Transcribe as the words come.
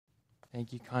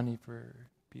Thank you, Connie, for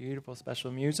beautiful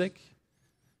special music,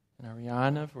 and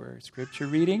Ariana for scripture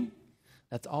reading.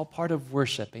 That's all part of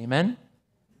worship, amen?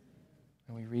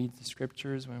 When we read the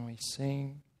scriptures, when we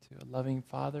sing to a loving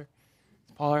Father,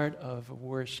 it's part of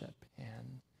worship.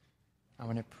 And I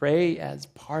want to pray as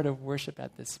part of worship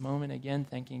at this moment, again,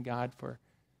 thanking God for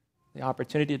the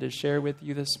opportunity to share with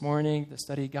you this morning, to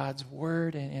study God's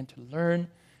Word and to learn,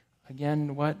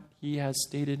 again, what He has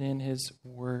stated in His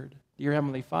Word. Dear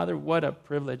Heavenly Father, what a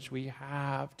privilege we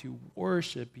have to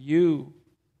worship You.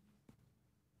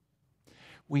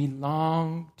 We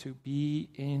long to be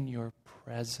in Your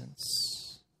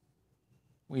presence.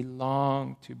 We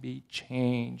long to be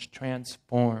changed,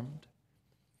 transformed.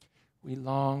 We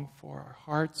long for our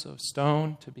hearts of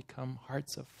stone to become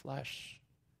hearts of flesh.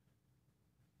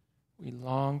 We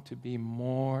long to be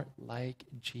more like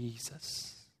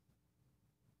Jesus.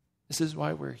 This is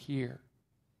why we're here.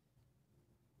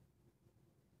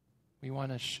 We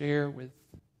want to share with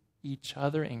each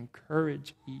other,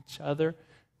 encourage each other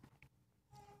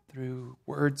through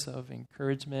words of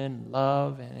encouragement,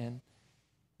 love, and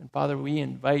Father, we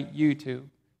invite You to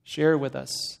share with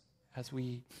us as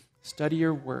we study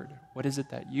Your Word. What is it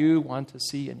that You want to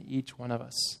see in each one of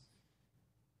us?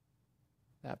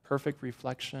 That perfect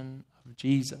reflection of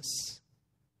Jesus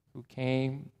who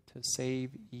came to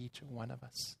save each one of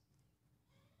us.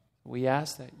 We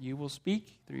ask that You will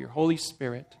speak through Your Holy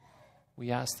Spirit. We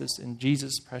ask this in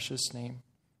Jesus' precious name.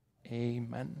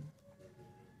 Amen.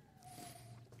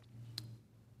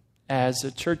 As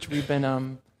a church, we've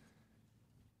been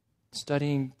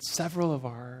studying several of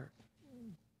our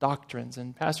doctrines.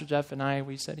 And Pastor Jeff and I,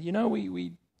 we said,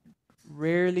 we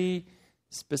rarely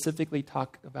specifically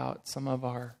talk about some of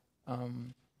our,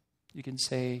 you can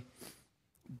say,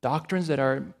 doctrines that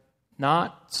are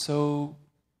not so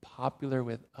popular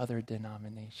with other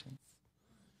denominations.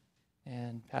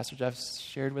 And Pastor Jeff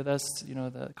shared with us,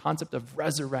 the concept of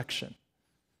resurrection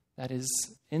that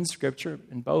is in Scripture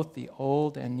in both the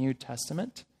Old and New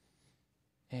Testament.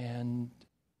 And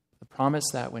the promise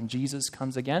that when Jesus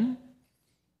comes again,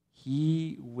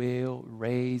 He will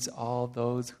raise all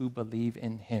those who believe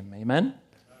in Him. Amen?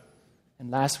 And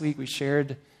last week we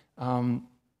shared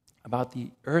about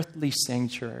the earthly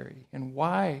sanctuary and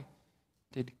why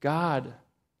did God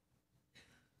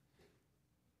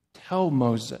tell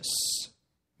Moses,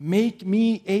 make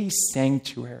me a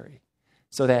sanctuary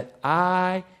so that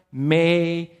I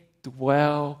may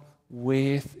dwell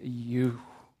with You.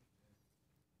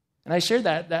 And I shared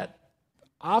that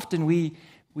often we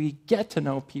get to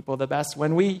know people the best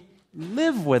when we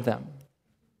live with them.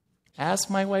 Ask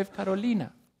my wife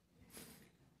Carolina.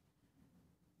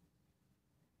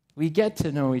 We get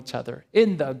to know each other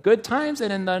in the good times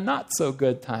and in the not so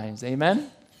good times. Amen?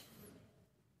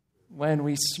 When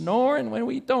we snore and when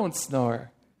we don't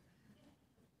snore.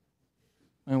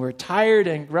 When we're tired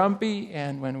and grumpy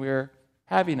and when we're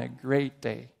having a great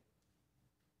day.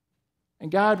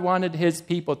 And God wanted His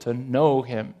people to know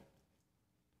Him.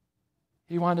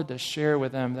 He wanted to share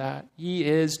with them that He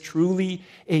is truly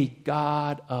a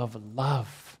God of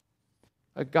love.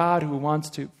 A God who wants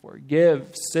to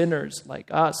forgive sinners like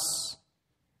us.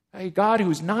 A God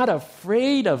who's not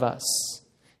afraid of us.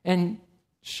 And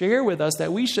share with us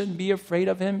that we shouldn't be afraid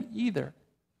of Him either.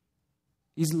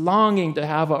 He's longing to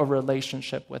have a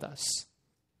relationship with us.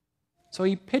 So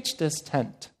He pitched His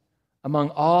tent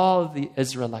among all the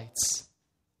Israelites.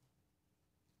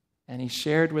 And He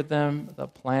shared with them the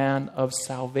plan of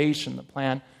salvation, the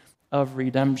plan of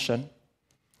redemption.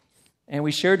 And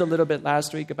we shared a little bit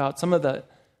last week about some of the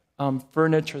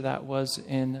furniture that was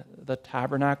in the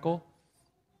tabernacle,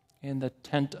 in the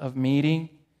tent of meeting,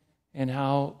 and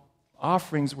how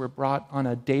offerings were brought on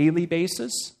a daily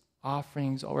basis.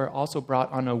 Offerings were also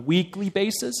brought on a weekly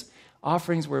basis.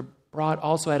 Offerings were brought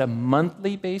also at a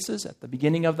monthly basis, at the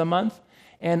beginning of the month,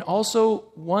 and also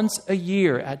once a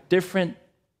year at different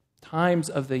times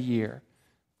of the year.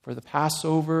 For the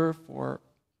Passover, for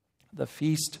the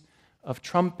Feast of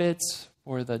Trumpets,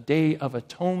 for the Day of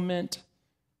Atonement,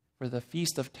 for the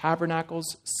Feast of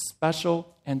Tabernacles,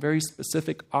 special and very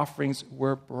specific offerings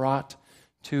were brought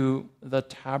to the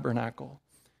tabernacle.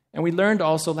 And we learned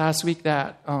also last week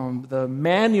that the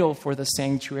manual for the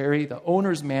sanctuary, the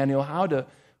owner's manual, how to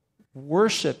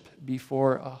worship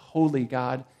before a holy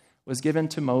God, was given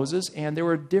to Moses. And there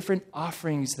were different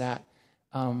offerings that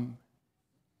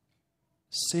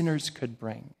sinners could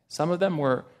bring. Some of them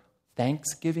were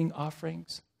thanksgiving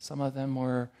offerings. Some of them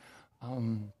were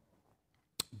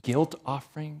guilt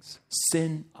offerings,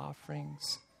 sin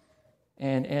offerings.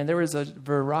 And there was a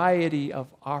variety of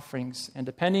offerings. And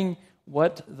depending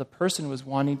what the person was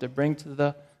wanting to bring to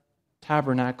the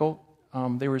tabernacle,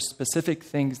 there were specific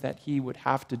things that he would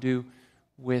have to do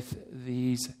with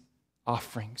these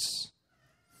offerings.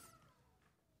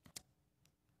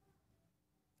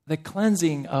 The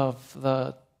cleansing of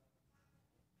the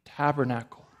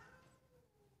tabernacle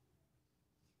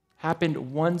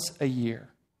happened once a year.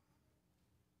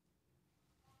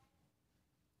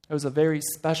 It was a very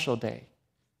special day,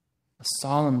 a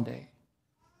solemn day.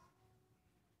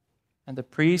 And the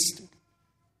priest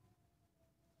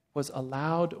was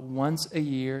allowed once a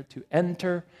year to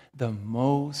enter the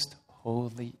most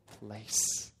holy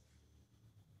place.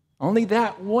 Only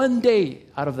that one day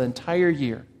out of the entire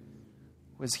year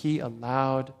was he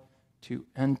allowed to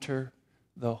enter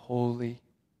the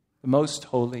most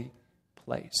holy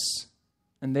place.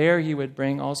 And there he would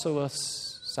bring also a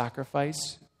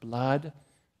sacrifice. Blood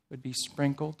would be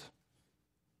sprinkled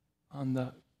on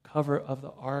the cover of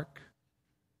the ark.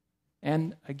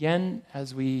 And again,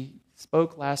 as we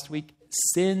spoke last week,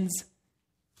 sins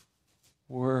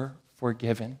were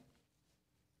forgiven.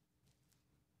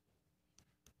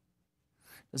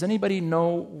 Does anybody know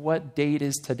what date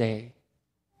is today?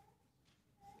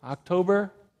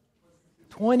 October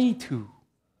 22,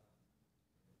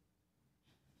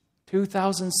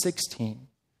 2016.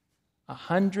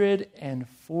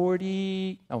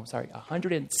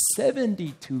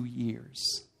 172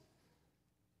 years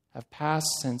have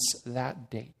passed since that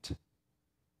date.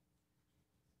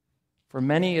 For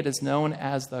many, it is known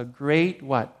as the great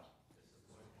what?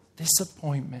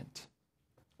 Disappointment.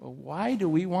 Well, why do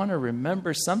we want to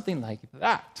remember something like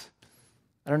that?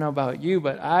 I don't know about you,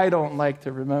 but I don't like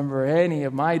to remember any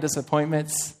of my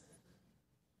disappointments.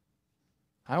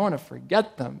 I want to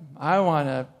forget them. I want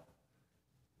to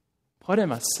put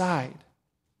them aside.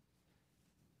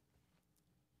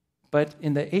 But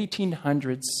in the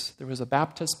 1800s, there was a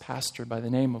Baptist pastor by the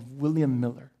name of William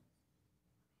Miller.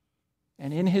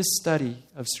 And in his study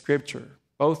of Scripture,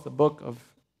 both the book of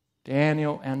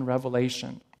Daniel and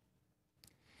Revelation,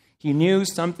 he knew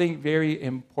something very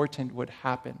important would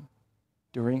happen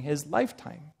during his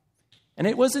lifetime. And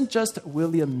it wasn't just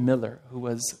William Miller who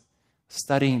was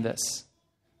studying this,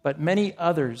 but many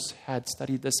others had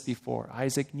studied this before.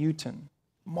 Isaac Newton,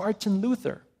 Martin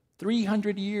Luther,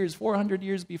 400 years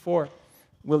before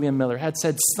William Miller had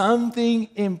said something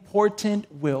important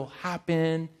will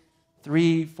happen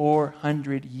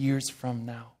 400 years from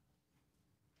now.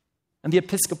 And the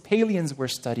Episcopalians were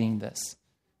studying this.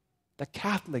 The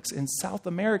Catholics in South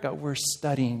America were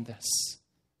studying this.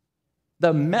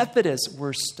 The Methodists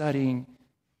were studying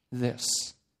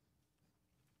this.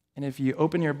 And if you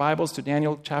open your Bibles to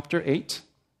Daniel chapter 8,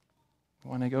 I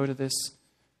want to go to this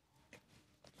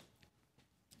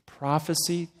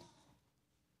prophecy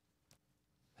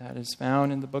that is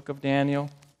found in the book of Daniel,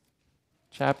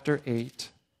 chapter 8.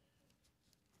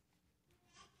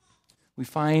 We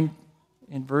find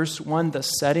in verse 1 the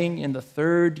setting in the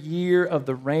 3rd year of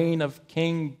the reign of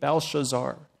King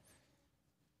Belshazzar.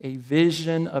 A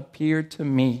vision appeared to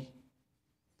me,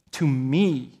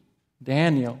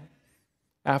 Daniel,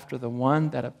 after the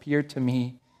one that appeared to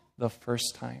me the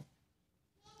first time.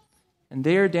 And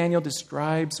there Daniel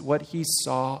describes what he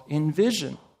saw in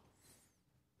vision.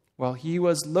 While he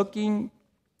was looking,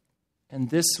 and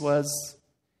this was,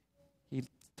 he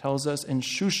tells us, in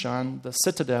Shushan, the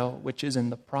citadel, which is in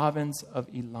the province of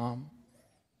Elam.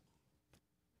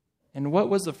 And what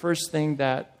was the first thing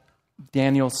that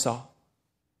Daniel saw?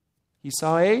 He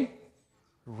saw a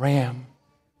ram.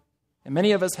 And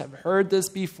many of us have heard this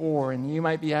before, and you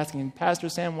might be asking, Pastor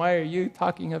Sam, why are you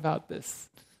talking about this?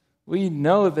 We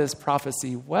know this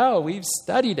prophecy well. We've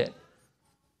studied it.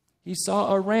 He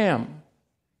saw a ram.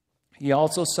 He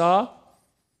also saw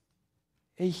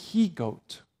a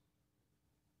he-goat.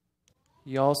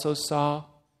 He also saw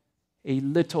a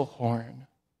little horn.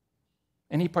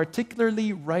 And he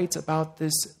particularly writes about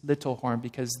this little horn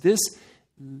because this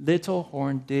little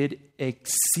horn did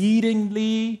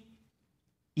exceedingly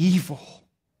evil.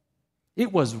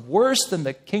 It was worse than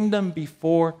the kingdom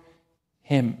before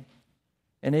him.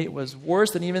 And it was worse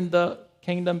than even the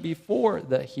kingdom before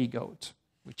the he-goat,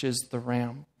 which is the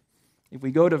ram. If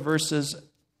we go to verses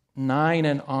 9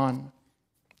 and on,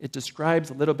 it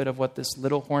describes a little bit of what this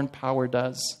little horn power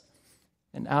does.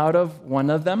 And out of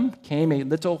one of them came a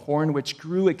little horn which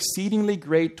grew exceedingly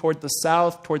great toward the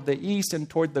south, toward the east, and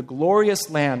toward the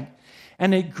glorious land.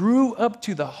 And it grew up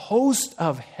to the host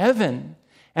of heaven.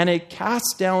 And it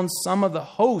cast down some of the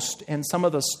host and some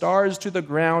of the stars to the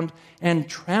ground and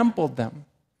trampled them.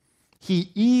 He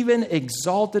even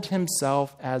exalted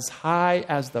himself as high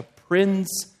as the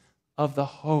prince of the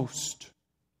host.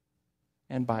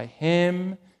 And by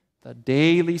him the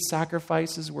daily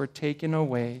sacrifices were taken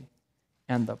away,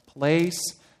 and the place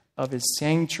of his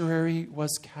sanctuary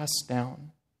was cast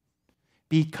down.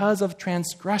 Because of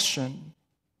transgression,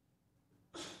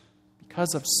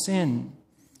 because of sin,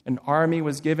 an army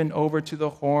was given over to the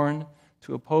horn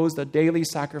to oppose the daily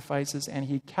sacrifices, and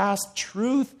he cast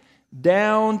truth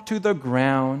down to the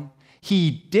ground.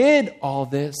 He did all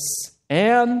this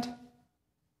and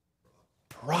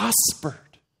prospered.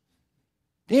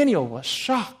 Daniel was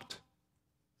shocked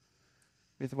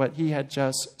with what he had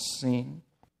just seen.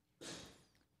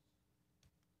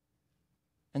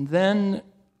 And then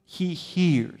he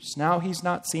hears. Now he's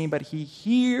not seeing, but he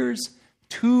hears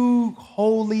two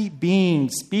holy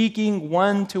beings speaking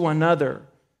one to another.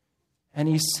 And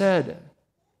he said,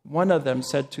 one of them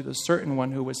said to the certain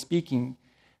one who was speaking,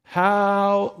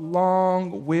 "How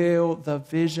long will the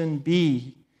vision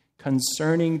be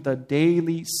concerning the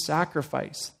daily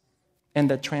sacrifice and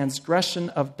the transgression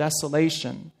of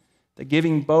desolation, the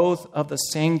giving both of the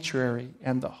sanctuary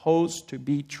and the host to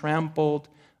be trampled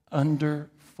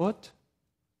underfoot?"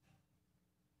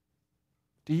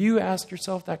 Do you ask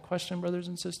yourself that question, brothers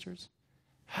and sisters?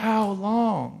 How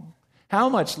long? How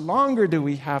much longer do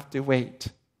we have to wait?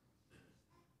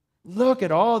 Look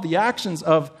at all the actions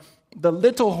of the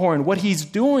little horn, what he's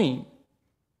doing.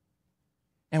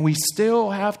 And we still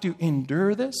have to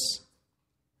endure this?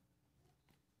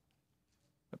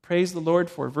 But praise the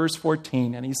Lord for verse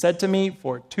 14. And he said to me,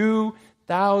 for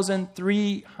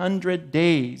 2,300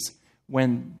 days,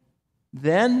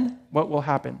 then what will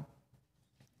happen?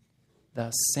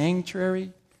 The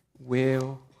sanctuary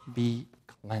will be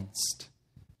cleansed.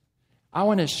 I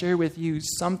want to share with you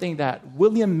something that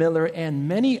William Miller and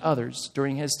many others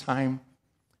during his time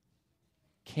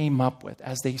came up with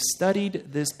as they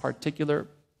studied this particular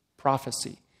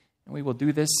prophecy. And we will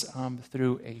do this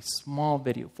through a small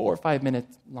video, 4 or 5 minute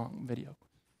long video.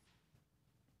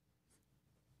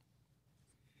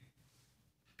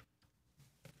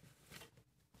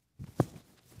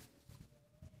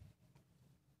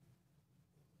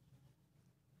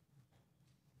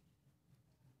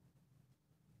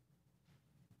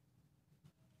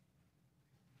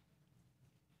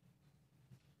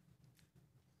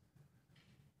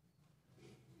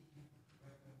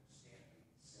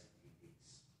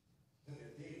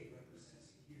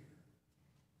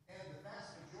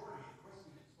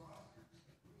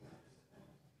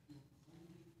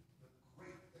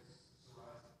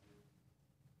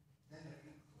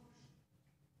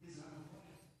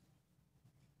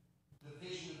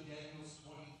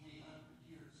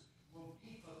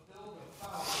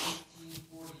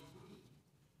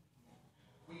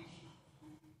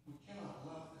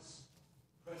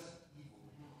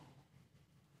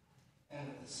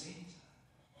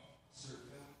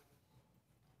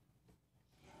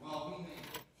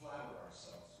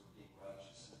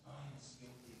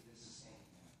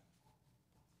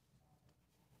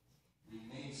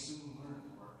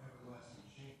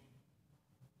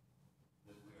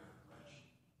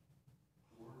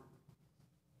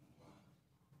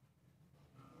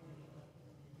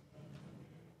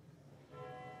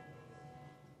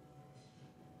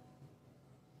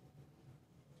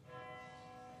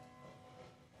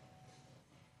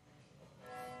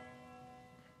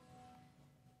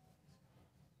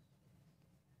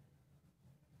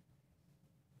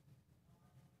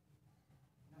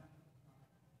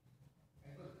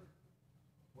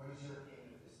 What is your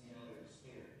opinion of this Neolithic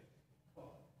spirit?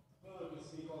 Well, Miller can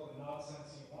speak all the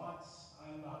nonsense he wants.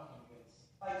 I'm not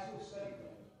convinced. I too have studied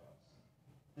Miller's books.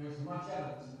 There's much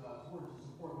evidence in God's word to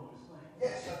support Miller's claim.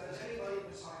 Yes, but does anybody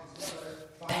besides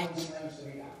Miller find these claims to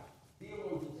be valid?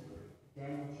 Theologians agree.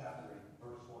 Daniel chapter 8,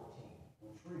 verse 14,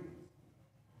 which reads,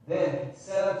 "Then he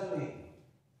said unto me,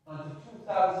 unto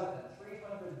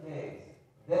 2,300 days,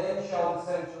 then shall the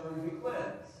sanctuary be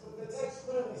cleansed." But the text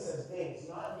clearly says days,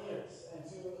 not years. And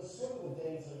to assume the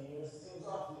days are years seems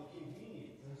awfully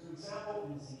convenient. There's an example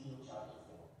in Ezekiel chapter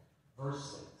 4, verse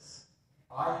 6.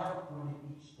 "I have appointed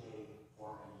each day for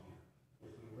a year."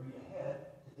 If we read ahead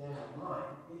to Daniel 9,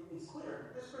 it's clear.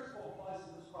 This principle applies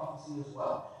to this prophecy as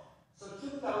well. So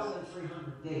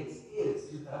 2,300 days is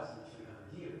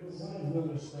 2,300 years. But when is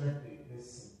Miller's third date? This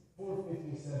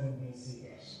 457 BC.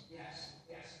 Yes.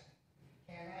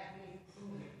 Can that be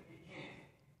proven? It can.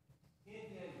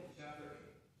 In Daniel chapter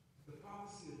 8, the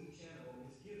prophecy of each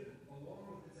animal is given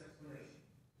along with its explanation.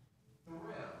 The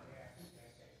ram.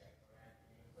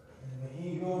 And the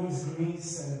eagle is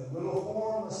Greece, and the little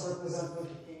horn must represent the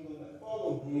kingdom that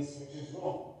followed Greece, which is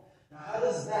Rome. Now, how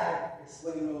does that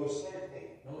explain Miller's third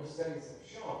date? Miller's studies have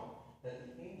shown that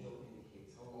the angel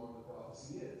indicates how long the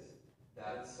prophecy is.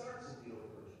 That it starts in the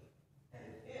old version, and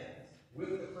it ends with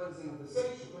the cleansing of the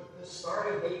sanctuary. But the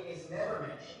starting date is never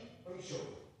mentioned. Let me show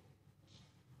you.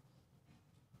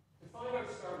 find our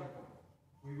starting point,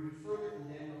 we refer to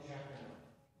Daniel chapter 9.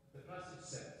 The passage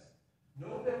says,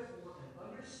 "Know therefore and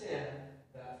understand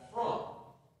that from,"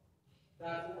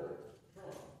 that word,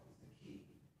 "from," is the key,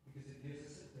 because it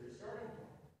gives us a clear starting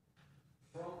point.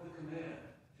 "From the command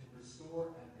to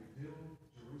restore and rebuild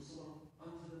Jerusalem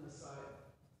unto the Messiah,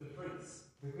 the Prince."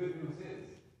 The good news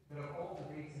is that of all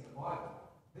the dates in the Bible,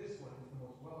 this one is the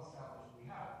most well-established we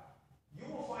have. You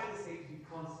will find this date to be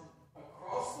constant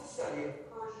across the study of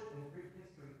Persian and Greek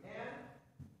history and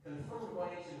confirmed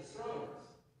by ancient astronomers.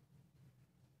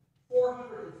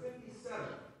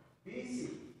 457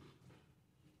 BC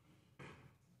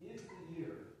is the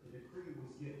year the decree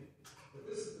was given. But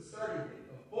this is the starting date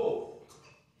of both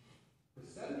the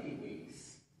 70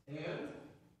 weeks and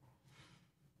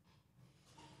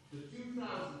the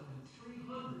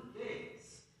 2,300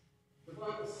 days. The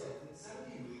Bible says that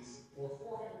 70 weeks or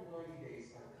 490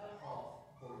 days are cut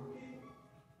off for your people.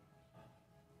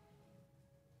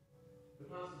 The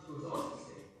passage goes on to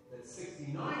state that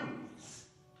 69 weeks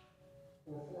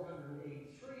or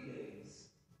 483 days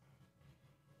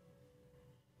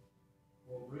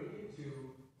will bring you to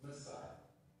Messiah.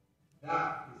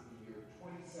 That is the year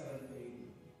 27 AD.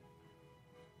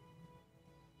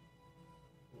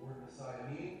 The word Messiah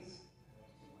means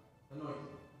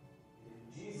anointed.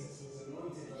 Jesus was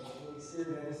anointed by the Holy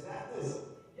Spirit at his baptism.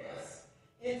 Yes,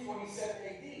 in 27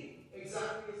 AD,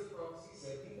 exactly as the prophecy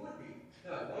said he would be.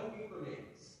 Now, 1 week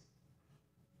remains.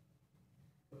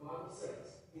 The Bible says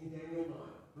in Daniel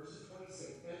 9, verses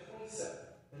 26 and 27,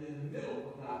 that in the middle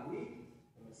of that week,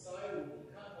 the Messiah will be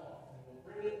cut off and will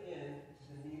bring it in to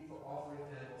the need for offering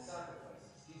animal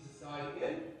sacrifices. Jesus died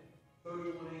in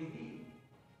 31 AD,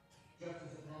 just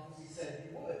as the prophecy said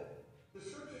he would. The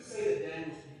scriptures say that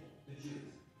Daniel's people, the Jews,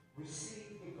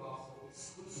 received the gospel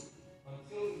exclusively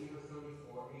until the year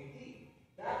 34 AD.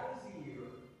 That was the year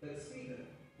that Stephen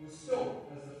was stoned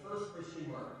as the first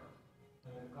Christian martyr,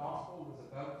 and the gospel was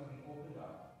about to be opened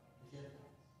up to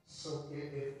Gentiles. So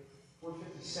if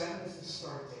 457 is the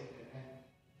start date, and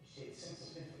you say it since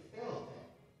it's been fulfilled, then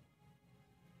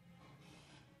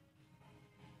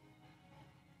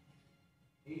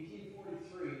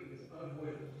 1843 is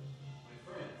unavoidable, my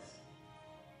friends.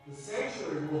 The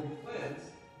sanctuary will be cleansed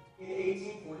in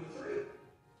 1843.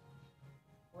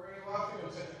 why are you laughing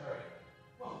at such a hurry?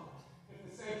 Well, if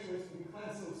the sanctuary is to be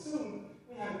cleansed so soon,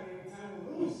 we haven't any time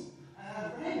to lose. I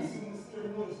have rags who must hear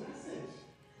Lord's message.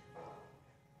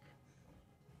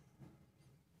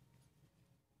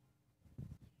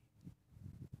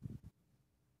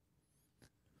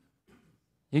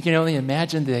 You can only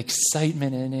imagine the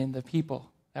excitement in the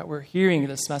people that were hearing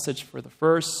this message for the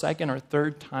first, second, or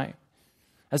third time.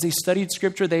 As they studied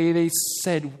Scripture, they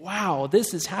said, wow,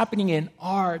 this is happening in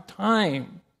our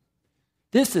time.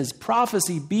 This is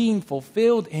prophecy being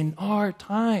fulfilled in our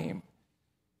time.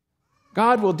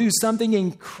 God will do something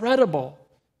incredible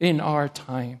in our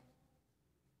time.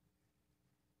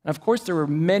 And of course, there were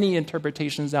many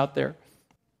interpretations out there.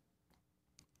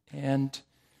 And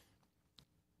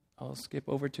I'll skip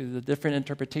over to the different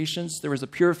interpretations. There was a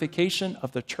purification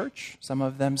of the church. Some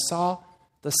of them saw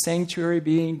the sanctuary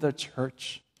being the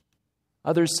church.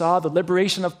 Others saw the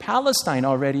liberation of Palestine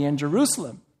already in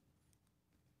Jerusalem.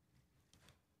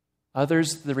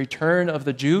 Others, the return of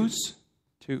the Jews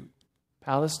to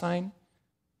Palestine.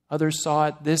 Others saw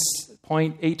at this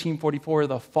point, 1844,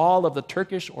 the fall of the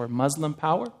Turkish or Muslim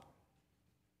power.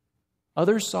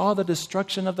 Others saw the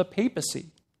destruction of the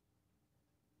papacy,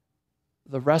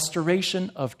 the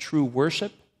restoration of true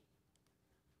worship,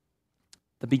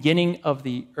 the beginning of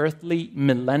the earthly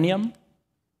millennium,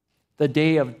 the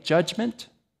day of judgment,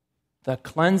 the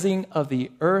cleansing of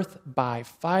the earth by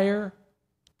fire,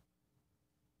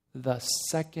 the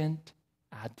second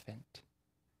advent.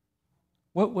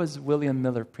 What was William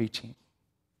Miller preaching?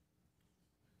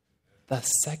 The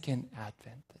second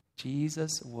advent, that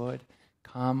Jesus would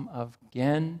come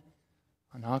again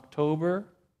on October.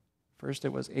 First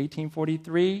it was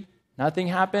 1843, nothing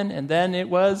happened, and then it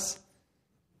was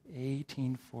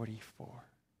 1844.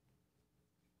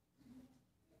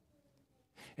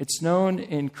 It's known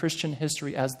in Christian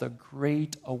history as the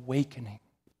Great Awakening.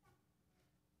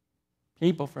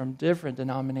 People from different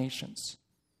denominations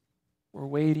were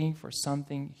waiting for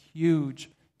something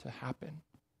huge to happen.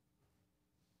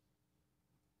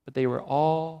 But they were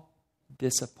all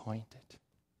disappointed.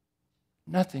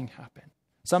 Nothing happened.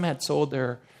 Some had sold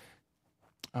their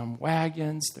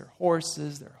wagons, their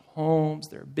horses, their homes,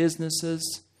 their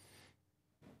businesses.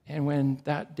 And when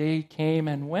that day came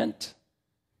and went,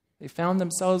 they found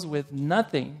themselves with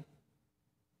nothing.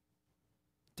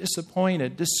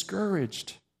 Disappointed,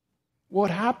 discouraged. What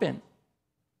happened?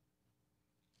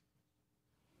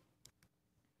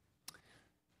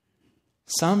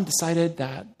 some decided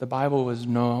that the Bible was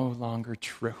no longer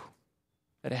true,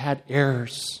 that it had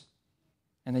errors,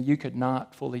 and that you could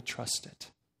not fully trust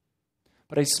it.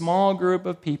 But a small group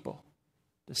of people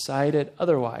decided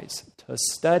otherwise, to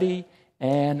study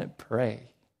and pray.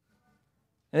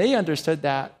 And they understood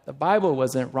that the Bible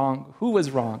wasn't wrong. Who was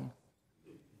wrong?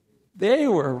 They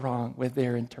were wrong with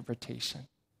their interpretation.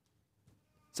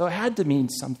 So it had to mean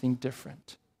something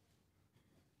different.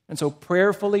 And so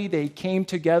prayerfully, they came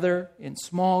together in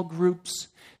small groups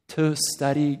to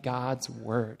study God's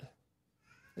Word.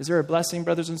 Is there a blessing,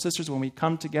 brothers and sisters, when we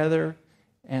come together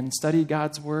and study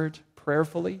God's Word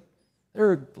prayerfully? There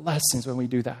are blessings when we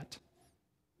do that.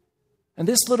 And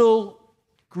this little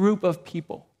group of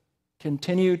people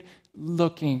continued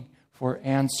looking for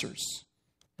answers.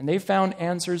 And they found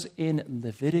answers in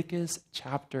Leviticus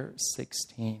chapter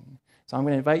 16. So I'm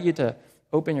going to invite you to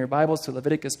open your Bibles to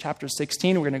Leviticus chapter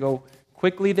 16. We're going to go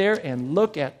quickly there and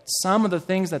look at some of the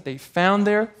things that they found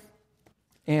there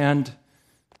and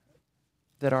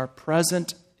that are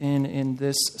present in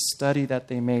this study that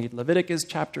they made. Leviticus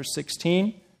chapter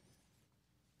 16.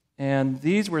 And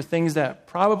these were things that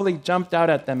probably jumped out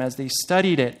at them as they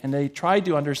studied it, and they tried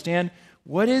to understand,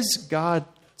 what is God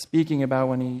speaking about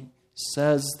when he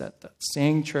says that the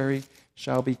sanctuary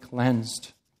shall be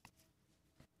cleansed?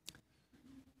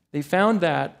 They found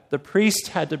that the priest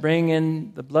had to bring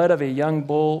in the blood of a young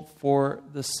bull for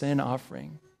the sin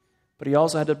offering, but he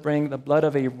also had to bring the blood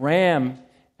of a ram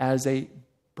as a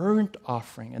burnt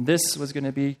offering, and this was going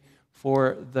to be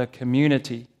for the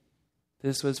community.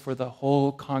 This was for the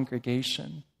whole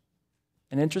congregation.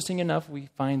 And interesting enough, we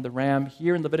find the ram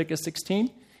here in Leviticus 16,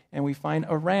 and we find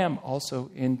a ram also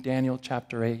in Daniel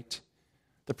chapter 8.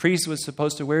 The priest was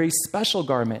supposed to wear a special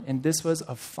garment, and this was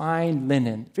of fine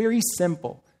linen, very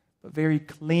simple, but very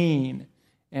clean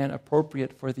and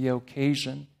appropriate for the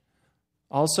occasion.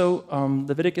 Also,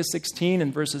 Leviticus 16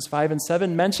 in verses 5 and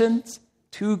 7 mentions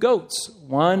 2 goats.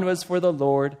 One was for the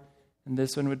Lord, and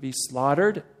this one would be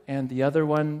slaughtered, and the other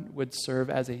one would serve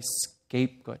as a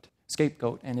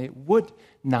scapegoat, and it would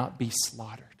not be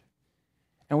slaughtered.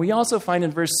 And we also find in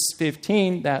verse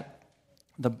 15 that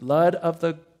the blood of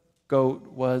the goat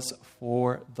was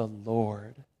for the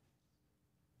Lord.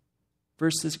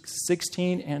 Verses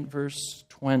 16 and verse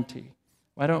 20.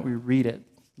 Why don't we read it?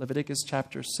 Leviticus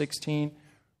chapter 16,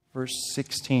 verse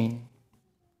 16.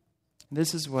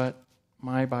 This is what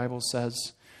my Bible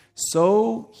says.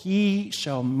 So he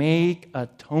shall make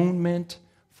atonement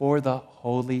for the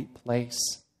holy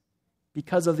place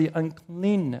because of the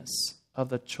uncleanness of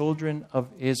the children of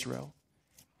Israel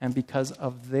and because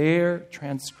of their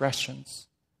transgressions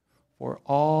for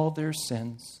all their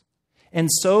sins. And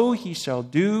so he shall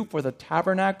do for the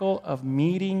tabernacle of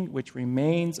meeting which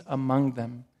remains among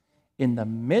them in the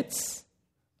midst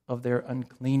of their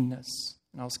uncleanness.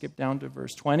 And I'll skip down to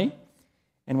verse 20.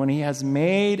 And when he has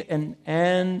made an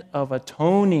end of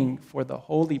atoning for the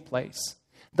holy place,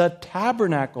 the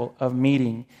tabernacle of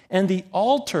meeting, and the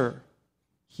altar,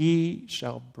 he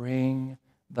shall bring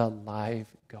the live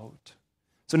goat.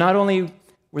 So not only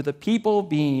were the people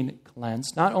being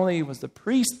cleansed, not only was the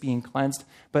priest being cleansed,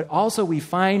 but also we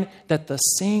find that the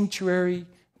sanctuary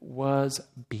was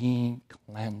being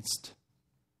cleansed.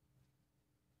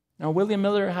 Now, William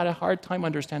Miller had a hard time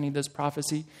understanding this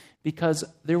prophecy because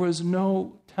there was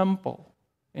no temple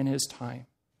in his time.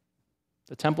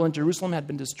 The temple in Jerusalem had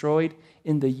been destroyed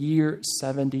in the year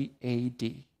 70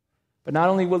 AD. But not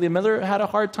only William Miller had a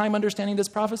hard time understanding this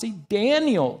prophecy,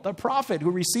 Daniel, the prophet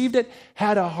who received it,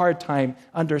 had a hard time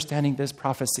understanding this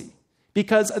prophecy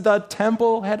because the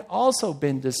temple had also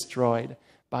been destroyed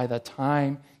by the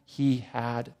time he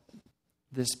had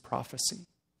this prophecy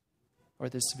or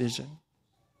this vision.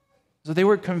 So they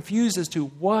were confused as to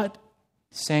what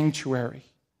sanctuary.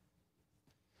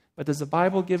 But does the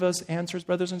Bible give us answers,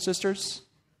 brothers and sisters,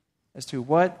 as to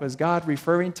what was God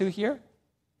referring to here?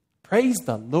 Praise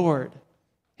the Lord.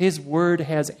 His word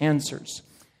has answers.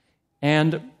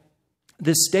 And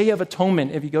this Day of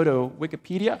Atonement, if you go to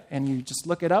Wikipedia and you just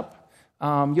look it up,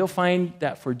 you'll find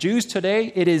that for Jews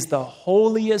today, it is the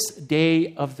holiest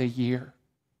day of the year.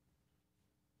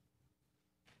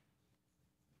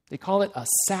 They call it a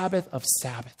Sabbath of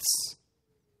Sabbaths.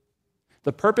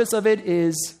 The purpose of it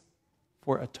is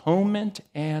for atonement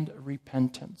and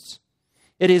repentance.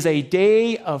 It is a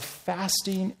day of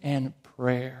fasting and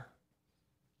prayer.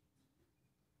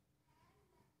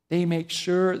 They make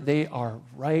sure they are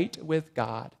right with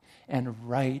God and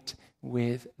right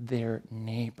with their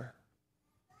neighbor.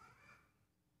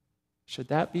 Should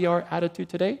that be our attitude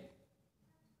today?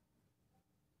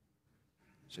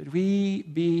 Should we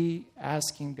be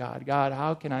asking God, God,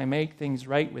 how can I make things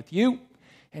right with you?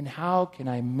 And how can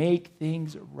I make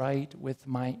things right with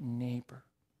my neighbor?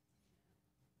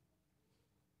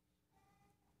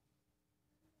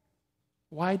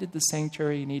 Why did the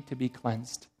sanctuary need to be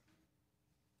cleansed?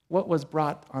 What was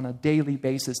brought on a daily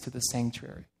basis to the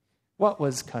sanctuary? What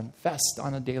was confessed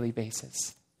on a daily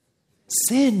basis?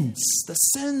 Sins. The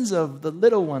sins of the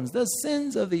little ones, the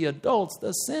sins of the adults,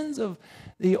 the sins of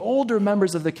the older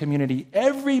members of the community.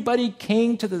 Everybody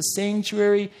came to the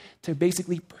sanctuary to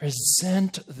basically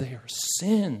present their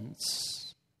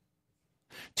sins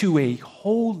to a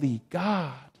holy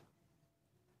God.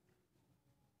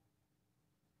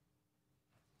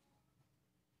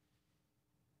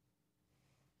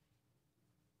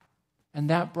 And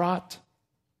that brought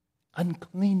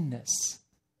uncleanness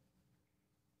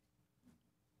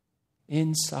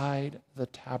inside the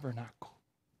tabernacle.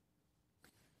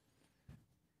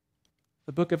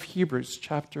 The book of Hebrews,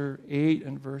 chapter 8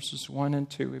 and verses 1 and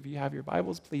 2. If you have your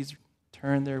Bibles, please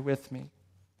turn there with me.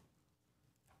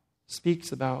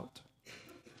 Speaks about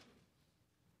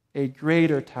a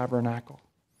greater tabernacle,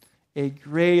 a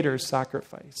greater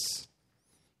sacrifice,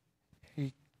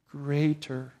 a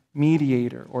greater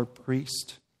mediator or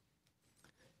priest.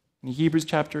 In Hebrews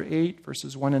chapter 8,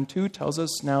 verses 1 and 2 tells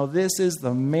us, now this is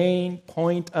the main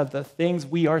point of the things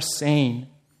we are saying.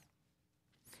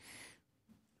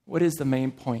 What is the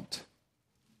main point?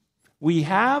 We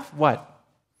have what?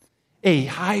 A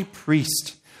high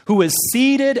priest who is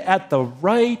seated at the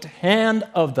right hand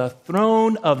of the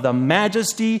throne of the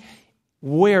majesty.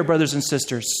 Where, brothers and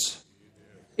sisters?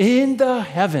 In the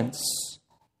heavens.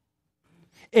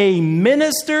 A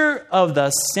minister of the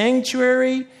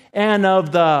sanctuary and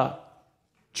of the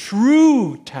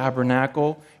true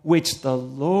tabernacle, which the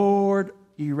Lord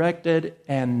erected,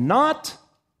 and not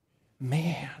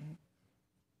man.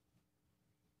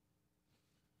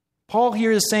 Paul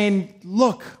here is saying,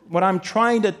 look, what I'm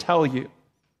trying to tell you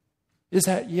is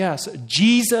that, yes,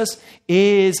 Jesus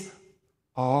is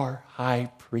our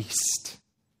high priest.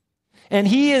 And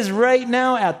he is right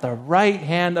now at the right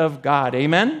hand of God.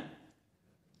 Amen?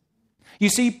 You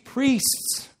see,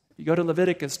 priests, you go to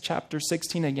Leviticus chapter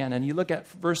 16 again, and you look at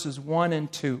verses 1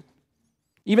 and 2.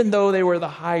 Even though they were the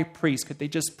high priest, could they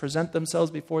just present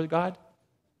themselves before God?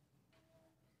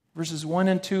 Verses 1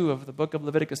 and 2 of the book of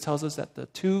Leviticus tells us that the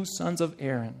two sons of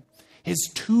Aaron, his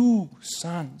two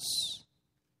sons,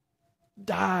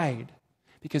 died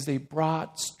because they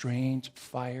brought strange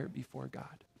fire before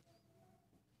God.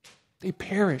 They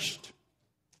perished.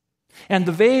 And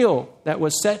the veil that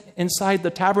was set inside the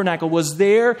tabernacle was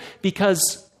there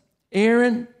because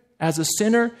Aaron, as a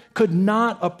sinner, could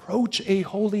not approach a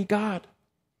holy God.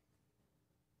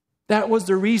 That was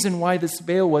the reason why this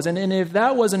veil was. And if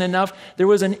that wasn't enough, there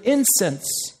was an incense,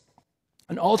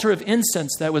 an altar of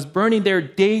incense that was burning there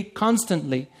day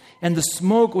constantly. And the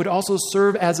smoke would also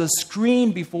serve as a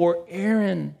screen before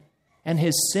Aaron and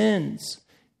his sins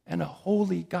and a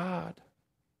holy God.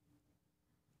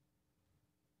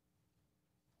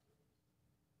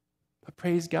 But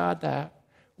praise God that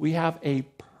we have a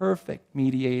perfect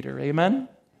mediator, amen?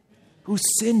 Who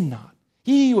sinned not.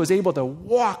 He was able to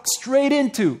walk straight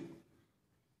into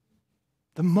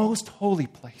the most holy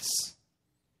place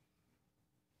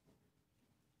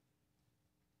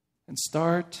and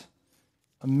start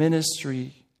a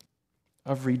ministry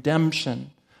of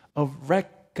redemption, of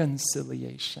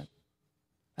reconciliation.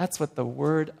 That's what the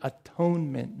word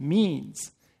atonement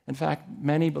means. In fact,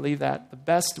 many believe that the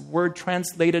best word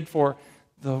translated for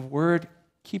the word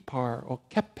kippar or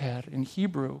keper in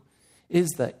Hebrew is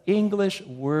the English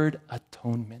word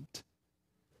atonement.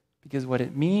 Because what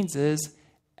it means is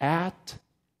at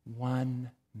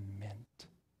one meant.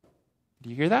 Do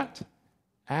you hear that?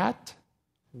 At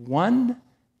one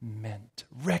meant.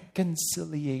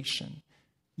 Reconciliation.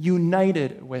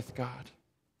 United with God.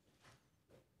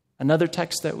 Another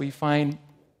text that we find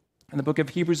in the book of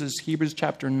Hebrews is Hebrews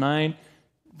chapter 9,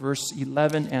 verse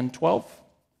 11 and 12.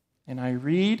 And I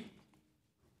read,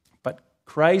 but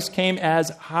Christ came as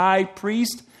high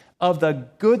priest of the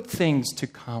good things to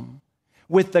come,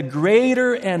 with the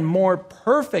greater and more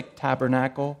perfect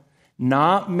tabernacle,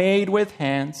 not made with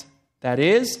hands, that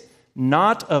is,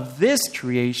 not of this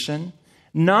creation,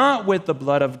 not with the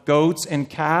blood of goats and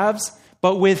calves,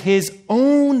 but with his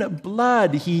own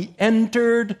blood he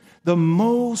entered the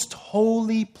most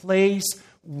holy place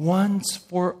once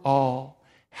for all,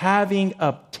 having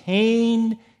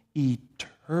obtained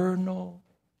eternal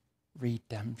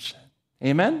redemption.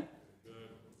 Amen?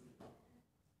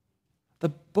 The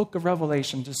book of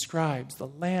Revelation describes the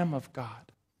Lamb of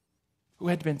God who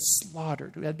had been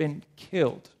slaughtered, who had been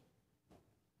killed,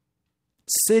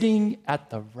 sitting at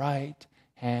the right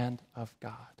hand of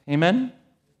God. Amen?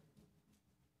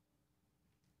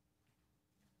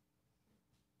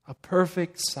 a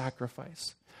perfect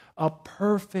sacrifice, a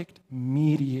perfect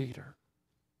mediator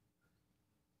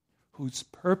whose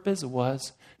purpose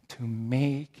was to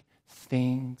make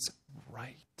things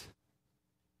right.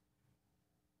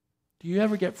 Do you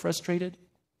ever get frustrated?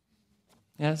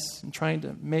 Yes, in trying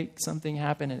to make something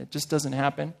happen and it just doesn't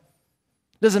happen.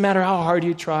 It doesn't matter how hard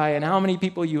you try and how many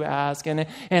people you ask and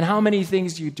how many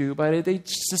things you do, but it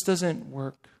just doesn't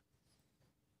work.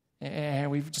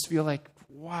 And we just feel like,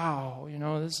 wow,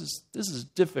 this is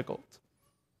difficult.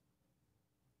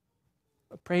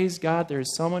 But praise God, there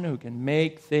is someone who can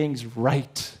make things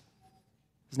right.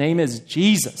 His name is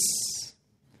Jesus.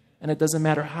 And it doesn't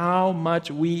matter how much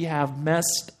we have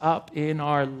messed up in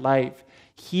our life,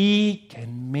 He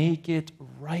can make it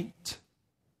right.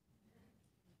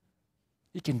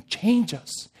 He can change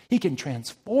us. He can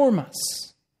transform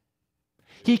us.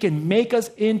 He can make us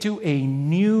into a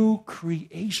new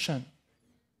creation.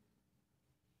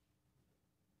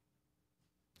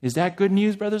 Is that good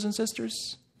news, brothers and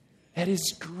sisters? That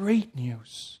is great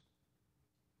news.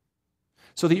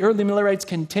 So the early Millerites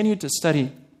continued to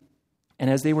study. And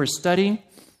as they were studying,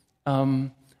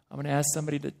 I'm going to ask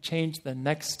somebody to change the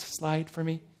next slide for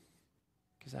me,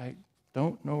 because I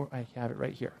don't know. I have it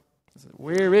right here.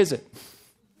 Where is it?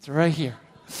 It's right here.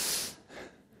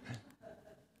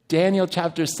 Daniel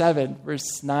chapter 7,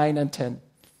 verse 9 and 10.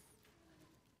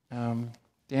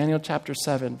 Daniel chapter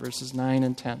 7, verses 9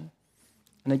 and 10.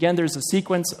 And again, there's a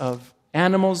sequence of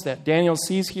animals that Daniel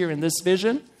sees here in this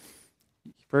vision.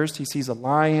 First, he sees a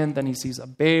lion, then he sees a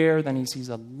bear, then he sees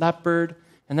a leopard,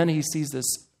 and then he sees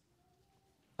this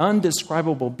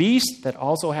undescribable beast that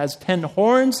also has 10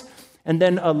 horns, and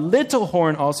then a little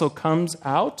horn also comes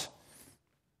out.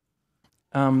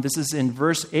 This is in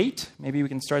verse 8. Maybe we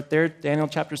can start there. Daniel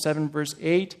chapter 7, verse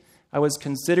 8. I was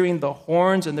considering the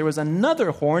horns, and there was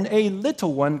another horn, a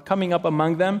little one, coming up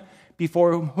among them,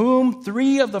 before whom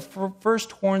 3 of the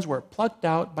first horns were plucked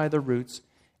out by the roots.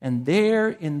 And there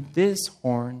in this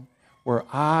horn were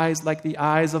eyes like the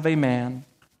eyes of a man,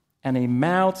 and a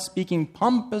mouth speaking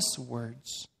pompous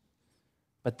words.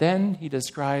 But then he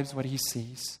describes what he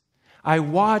sees. I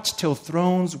watched till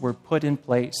thrones were put in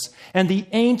place, and the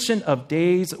Ancient of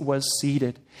Days was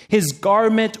seated. His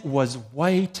garment was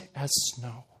white as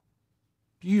snow.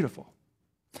 Beautiful.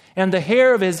 And the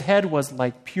hair of his head was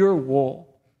like pure wool.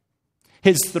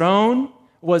 His throne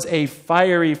was a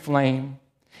fiery flame,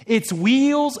 its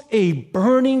wheels a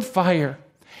burning fire.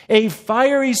 A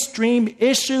fiery stream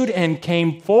issued and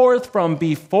came forth from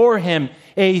before him.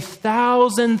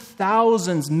 1,000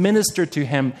 thousands ministered to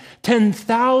him.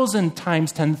 10,000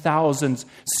 times 10,000s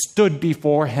stood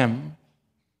before him.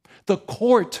 The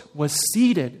court was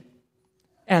seated,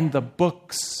 and the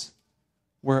books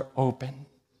were open.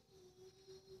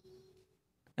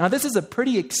 Now, this is a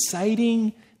pretty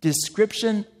exciting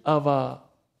description of a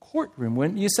courtroom,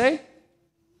 wouldn't you say?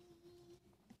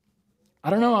 I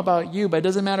don't know about you, but it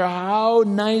doesn't matter how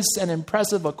nice and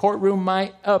impressive a courtroom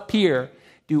might appear.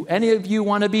 Do any of you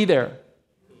want to be there?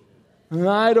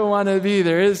 I don't want to be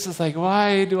there. It's just like,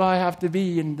 why do I have to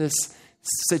be in this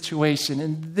situation,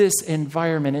 in this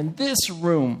environment, in this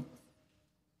room?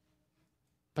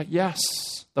 But yes,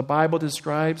 the Bible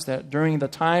describes that during the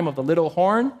time of the little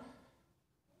horn,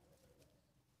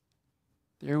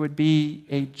 there would be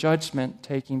a judgment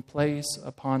taking place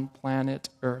upon planet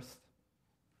Earth.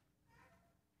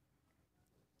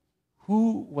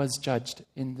 Who was judged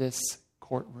in this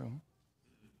courtroom?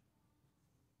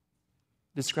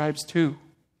 Describes 2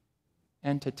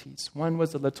 entities. One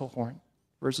was the little horn.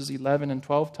 Verses 11 and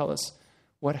 12 tell us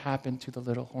what happened to the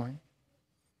little horn.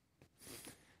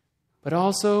 But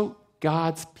also,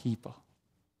 God's people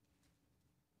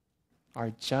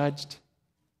are judged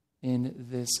in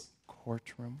this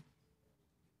courtroom.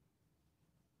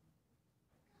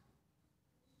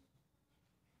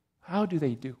 How do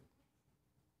they do?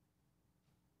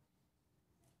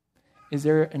 Is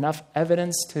there enough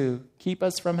evidence to keep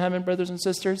us from heaven, brothers and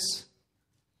sisters?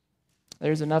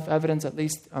 There's enough evidence, at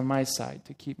least on my side,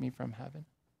 to keep me from heaven.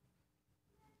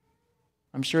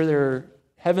 I'm sure there are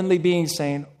heavenly beings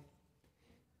saying,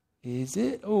 is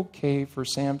it okay for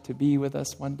Sam to be with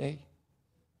us one day?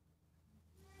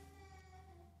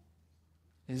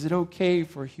 Is it okay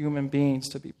for human beings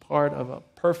to be part of a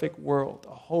perfect world,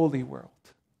 a holy world?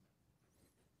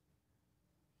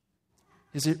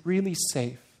 Is it really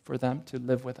safe for them to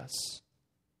live with us?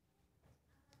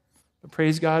 But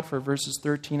praise God for verses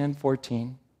 13 and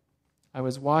 14. I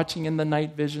was watching in the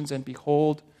night visions, and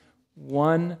behold,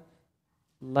 one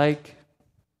like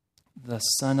the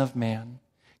Son of Man,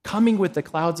 coming with the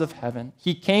clouds of heaven.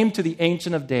 He came to the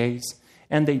Ancient of Days,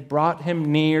 and they brought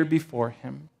him near before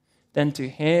him. Then to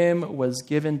him was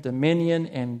given dominion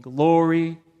and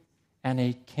glory and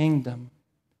a kingdom,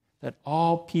 that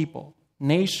all people,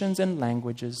 nations, and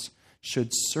languages should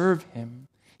serve him.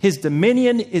 His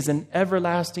dominion is an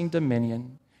everlasting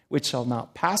dominion, which shall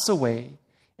not pass away,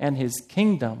 and his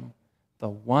kingdom, the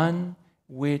one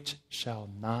which shall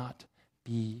not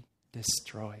be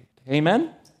destroyed.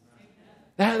 Amen?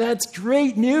 That's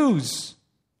great news.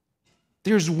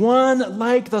 There's one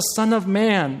like the Son of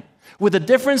Man, with the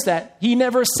difference that he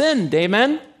never sinned.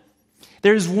 Amen?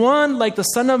 There's one like the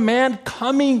Son of Man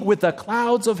coming with the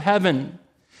clouds of heaven.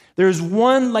 There's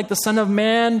one like the Son of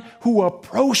Man who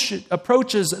approaches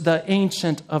the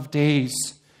Ancient of Days.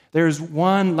 There's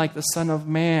one like the Son of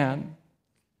Man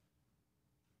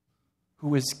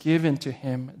who is given to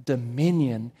him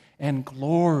dominion and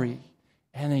glory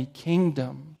and a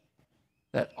kingdom,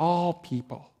 that all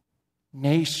people,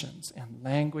 nations, and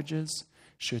languages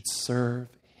should serve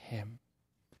him,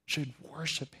 should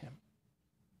worship him.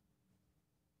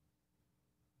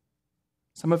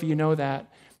 Some of you know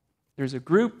that there's a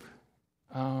group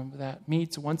that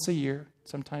meets once a year,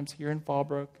 sometimes here in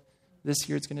Fallbrook. This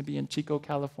year it's going to be in Chico,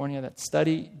 California, that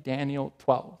study Daniel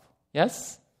 12.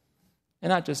 Yes? And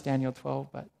not just Daniel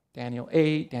 12, but Daniel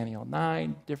 8, Daniel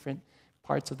 9, different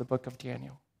parts of the book of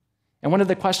Daniel. And one of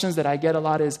the questions that I get a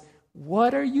lot is,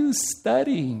 what are you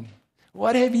studying?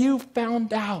 What have you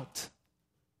found out?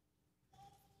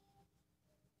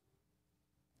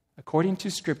 According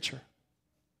to Scripture,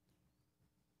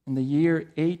 in the year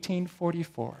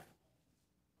 1844,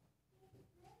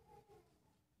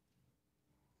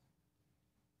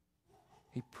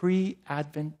 a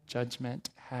pre-Advent judgment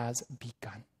has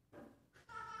begun.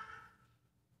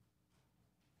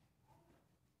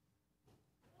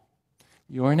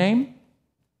 Your name,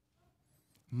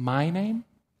 my name,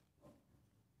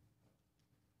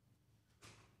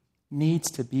 needs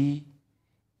to be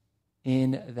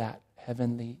in that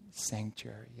heavenly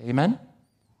sanctuary. Amen?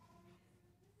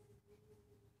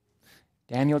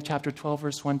 Daniel chapter 12,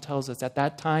 verse 1 tells us, at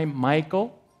that time,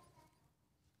 Michael,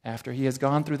 after he has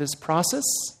gone through this process,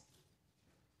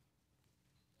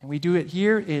 and we do it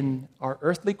here in our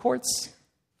earthly courts,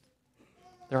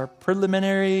 there are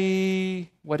preliminary,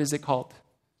 what is it called?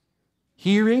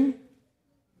 Hearing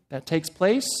that takes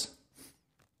place.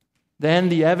 Then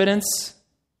the evidence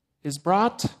is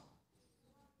brought.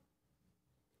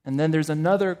 And then there's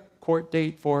another court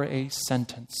date for a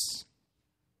sentence.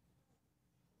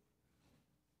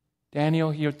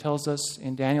 Daniel here tells us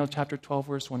in Daniel chapter 12,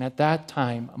 verse 1, at that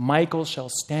time, Michael shall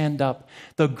stand up,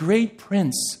 the great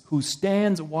prince who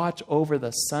stands watch over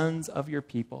the sons of your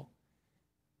people.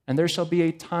 And there shall be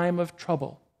a time of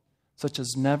trouble, such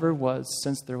as never was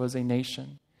since there was a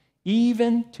nation,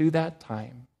 even to that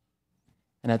time.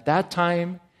 And at that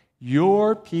time,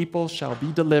 your people shall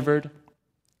be delivered,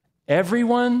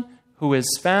 everyone who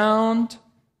is found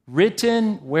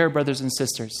written, where, brothers and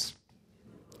sisters?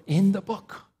 In the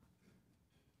book.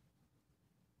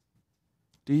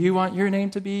 Do you want your name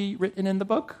to be written in the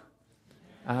book?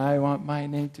 I want my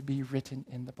name to be written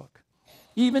in the book.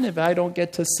 Even if I don't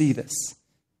get to see this,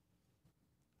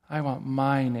 I want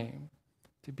my name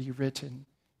to be written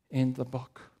in the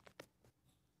book.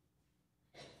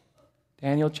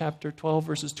 Daniel chapter 12,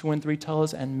 verses 2 and 3 tell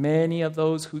us, and many of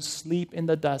those who sleep in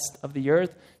the dust of the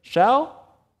earth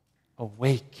shall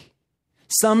awake.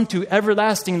 Some to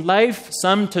everlasting life,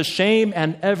 some to shame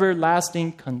and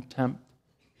everlasting contempt.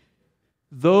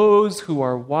 Those who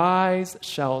are wise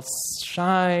shall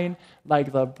shine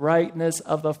like the brightness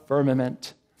of the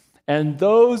firmament, and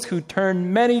those who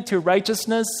turn many to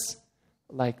righteousness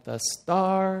like the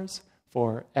stars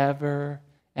forever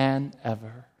and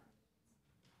ever.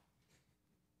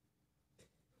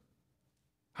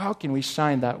 How can we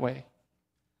shine that way?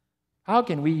 How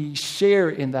can we share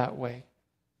in that way?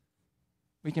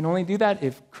 We can only do that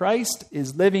if Christ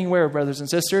is living where, brothers and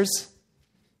sisters?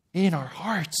 In our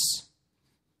hearts.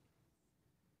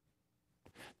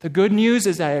 The good news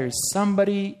is that there is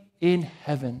somebody in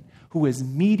heaven who is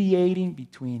mediating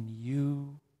between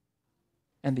you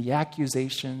and the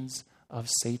accusations of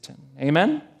Satan.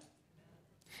 Amen?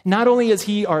 Not only is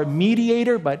he our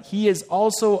mediator, but he is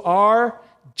also our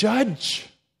judge.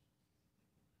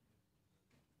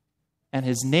 And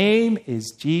his name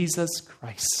is Jesus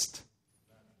Christ.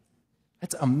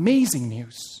 That's amazing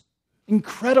news.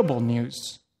 Incredible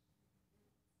news.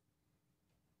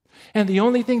 And the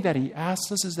only thing that he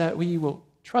asks us is that we will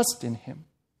trust in him,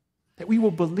 that we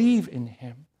will believe in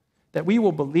him, that we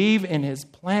will believe in his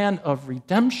plan of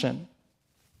redemption.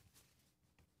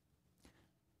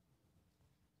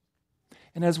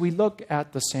 And as we look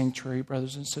at the sanctuary,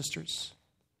 brothers and sisters,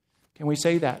 can we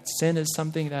say that sin is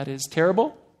something that is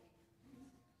terrible?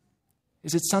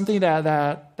 Is it something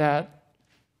that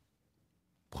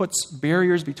puts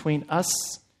barriers between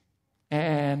us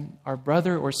and our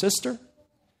brother or sister?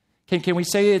 Can we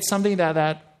say it's something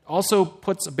that also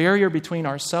puts a barrier between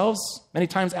ourselves? Many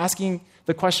times asking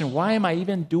the question, why am I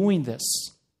even doing this?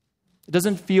 It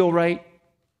doesn't feel right.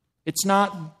 It's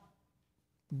not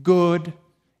good.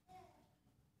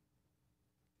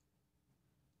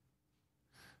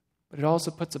 But it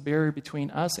also puts a barrier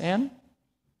between us and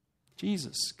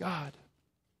Jesus, God.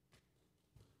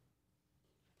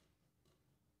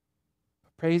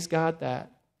 Praise God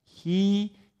that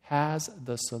He has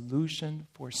the solution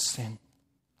for sin.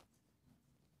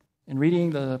 In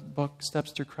reading the book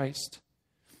Steps to Christ,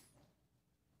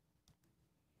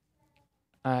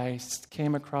 I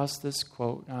came across this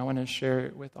quote, and I want to share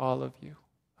it with all of you.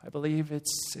 I believe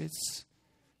it's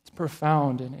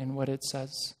profound in what it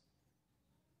says.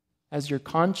 As your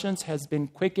conscience has been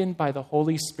quickened by the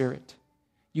Holy Spirit,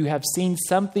 you have seen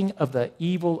something of the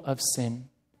evil of sin,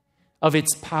 of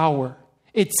its power,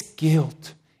 its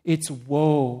guilt, its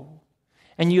woe.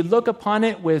 And you look upon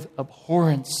it with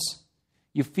abhorrence.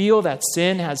 You feel that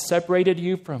sin has separated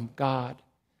you from God,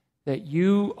 that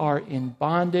you are in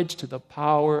bondage to the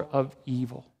power of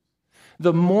evil.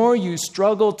 The more you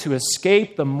struggle to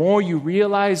escape, the more you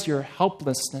realize your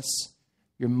helplessness.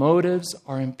 Your motives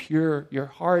are impure. Your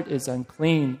heart is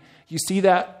unclean. You see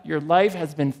that your life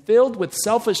has been filled with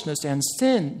selfishness and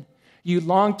sin. You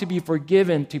long to be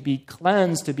forgiven, to be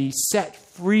cleansed, to be set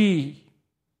free.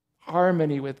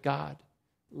 Harmony with God,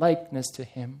 likeness to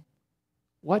Him.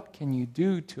 What can you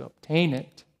do to obtain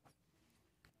it?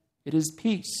 It is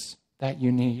peace that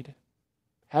you need,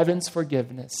 heaven's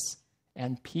forgiveness,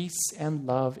 and peace and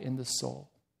love in the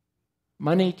soul.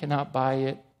 Money cannot buy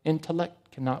it.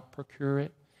 Intellect cannot procure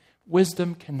it.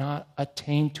 Wisdom cannot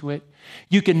attain to it.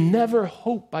 You can never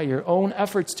hope by your own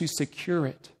efforts to secure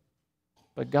it.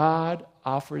 But God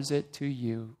offers it to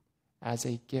you as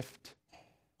a gift,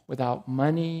 without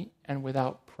money and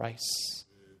without price.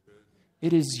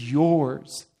 It is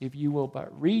yours if you will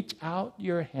but reach out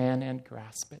your hand and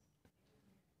grasp it.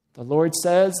 The Lord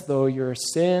says, though your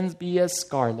sins be as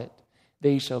scarlet,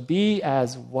 they shall be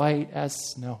as white as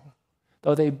snow.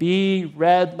 Though they be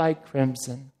red like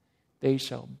crimson, they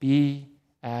shall be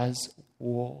as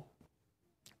wool.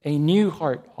 A new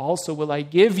heart also will I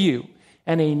give you,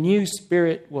 and a new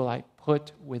spirit will I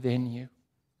put within you.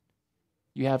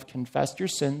 You have confessed your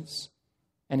sins,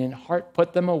 and in heart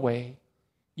put them away.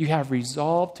 You have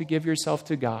resolved to give yourself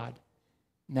to God.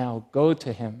 Now go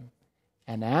to Him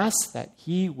and ask that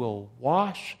He will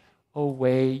wash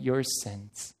away your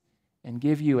sins and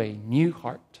give you a new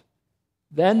heart.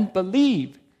 Then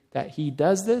believe that He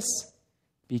does this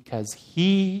because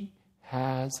He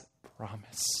has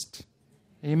promised.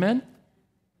 Amen?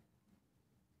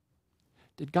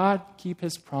 Did God keep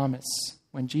His promise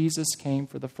when Jesus came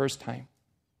for the first time?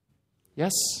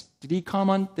 Yes. Did He come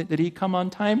on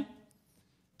time?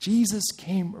 Jesus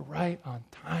came right on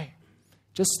time,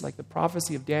 just like the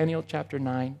prophecy of Daniel chapter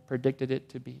 9 predicted it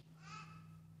to be.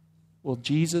 Will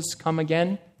Jesus come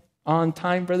again on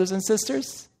time, brothers and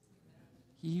sisters?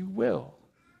 He will.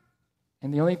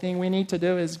 And the only thing we need to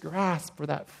do is grasp for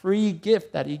that free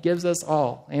gift that He gives us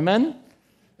all. Amen?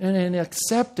 And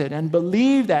accept it and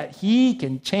believe that He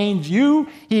can change you,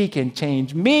 He can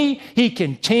change me, He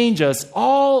can change us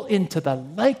all into the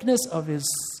likeness of His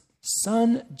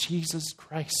Son, Jesus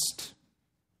Christ.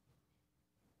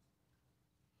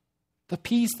 The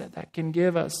peace that can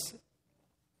give us,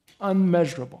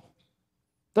 unmeasurable.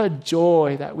 The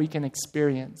joy that we can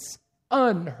experience,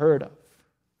 unheard of.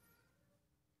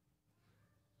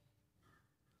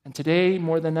 And today,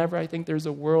 more than ever, I think there's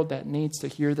a world that needs to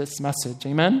hear this message.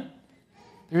 Amen?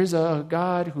 There's a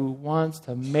God who wants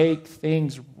to make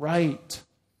things right.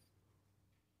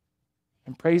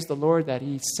 And praise the Lord that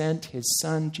He sent His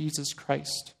Son, Jesus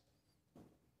Christ.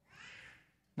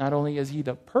 Not only is He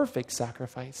the perfect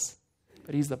sacrifice,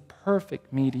 but He's the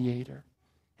perfect mediator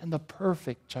and the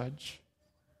perfect judge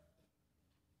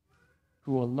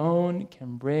who alone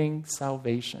can bring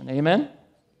salvation. Amen?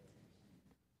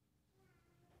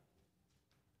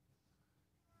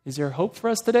 Is there hope for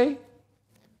us today?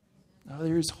 No,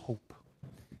 there is hope.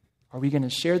 Are we going to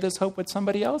share this hope with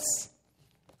somebody else?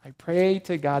 I pray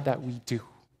to God that we do.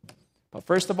 But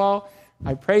first of all,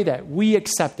 I pray that we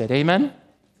accept it. Amen?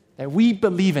 That we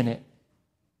believe in it.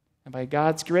 And by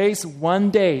God's grace, one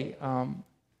day,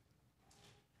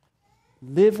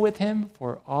 live with Him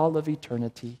for all of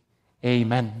eternity.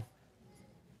 Amen.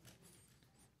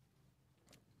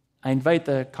 I invite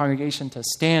the congregation to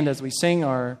stand as we sing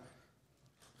our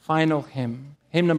final hymn. Hymn number